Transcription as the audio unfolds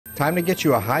Time to get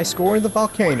you a high score in the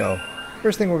Volcano.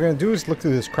 First thing we're going to do is look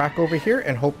through this crack over here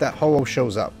and hope that Ho-Oh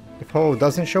shows up. If Ho-Oh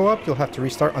doesn't show up, you'll have to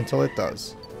restart until it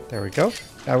does. There we go.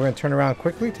 Now we're going to turn around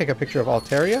quickly, take a picture of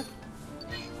Altaria.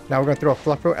 Now we're going to throw a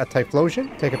Fluffro at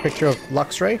Typhlosion, take a picture of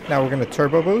Luxray. Now we're going to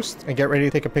Turbo Boost and get ready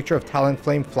to take a picture of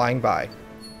Talonflame flying by.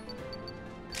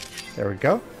 There we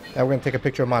go. Now we're going to take a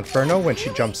picture of Monferno when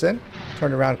she jumps in.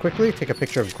 Turn around quickly, take a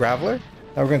picture of Graveler.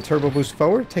 Now we're going to Turbo Boost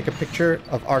forward, take a picture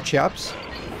of Archeops.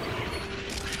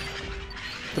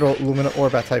 Throw Lumina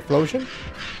Orb at Typhlosion.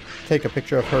 Take a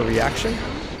picture of her reaction.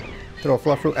 Throw a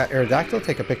Fluffroot at Aerodactyl,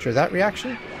 take a picture of that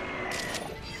reaction.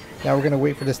 Now we're going to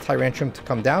wait for this Tyrantrum to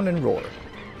come down and roar.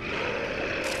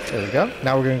 There we go.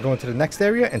 Now we're going to go into the next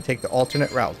area and take the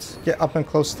alternate routes. Get up and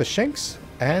close to Shinx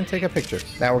and take a picture.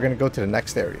 Now we're going to go to the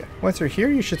next area. Once you're here,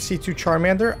 you should see two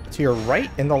Charmander to your right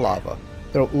in the lava.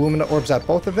 Throw Lumina Orbs at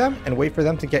both of them and wait for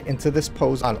them to get into this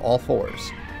pose on all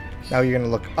fours. Now you're going to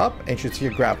look up and you should see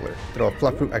a Graveler. Throw a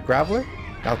Fluffroot at Graveler.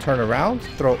 Now turn around,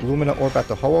 throw Lumina Orb at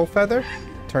the Ho-Oh feather.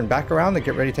 Turn back around and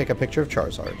get ready to take a picture of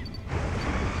Charizard.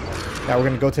 Now we're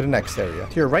going to go to the next area.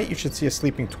 To your right, you should see a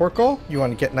sleeping Torkoal. You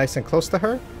want to get nice and close to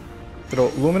her. Throw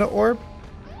Lumina Orb,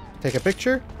 take a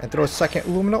picture, and throw a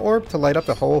second Lumina Orb to light up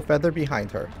the Ho-Oh feather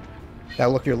behind her. Now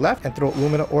look your left and throw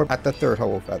Lumina Orb at the third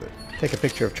Ho-Oh feather. Take a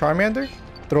picture of Charmander,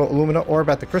 throw Lumina Orb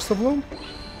at the Crystal Bloom,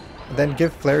 and then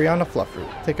give Flareon a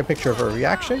Fluffroot. Take a picture of her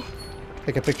reaction,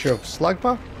 take a picture of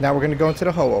Slugma. Now we're going to go into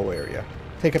the Ho-Oh area.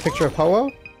 Take a picture of Ho-Oh,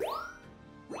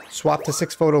 swap to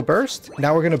 6 photo burst.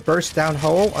 Now we're going to burst down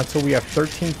Ho-Oh until we have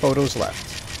 13 photos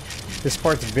left. This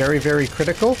part's very, very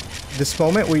critical. This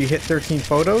moment where you hit 13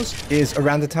 photos is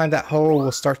around the time that Ho-Oh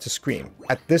will start to scream.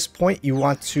 At this point, you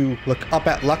want to look up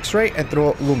at Luxray and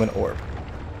throw a Lumina Orb.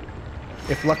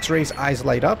 If Luxray's eyes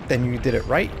light up, then you did it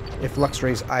right. If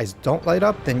Luxray's eyes don't light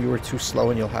up, then you were too slow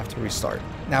and you'll have to restart.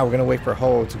 Now we're going to wait for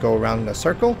Ho-Oh to go around in a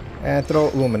circle and throw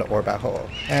a Lumina Orb at Ho-Oh.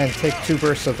 And take 2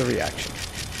 bursts of the reaction.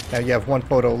 Now you have 1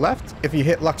 photo left. If you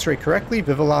hit Luxray correctly,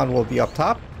 Vivillon will be up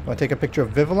top. I'm going to take a picture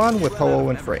of Vivillon with Ho-Oh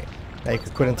in frame. Now you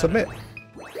can quit and submit.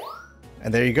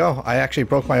 And there you go. I actually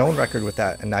broke my own record with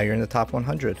that, and now you're in the top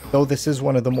 100. Though this is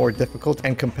one of the more difficult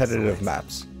and competitive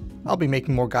maps. I'll be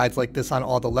making more guides like this on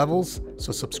all the levels,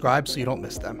 so subscribe so you don't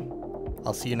miss them.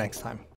 I'll see you next time.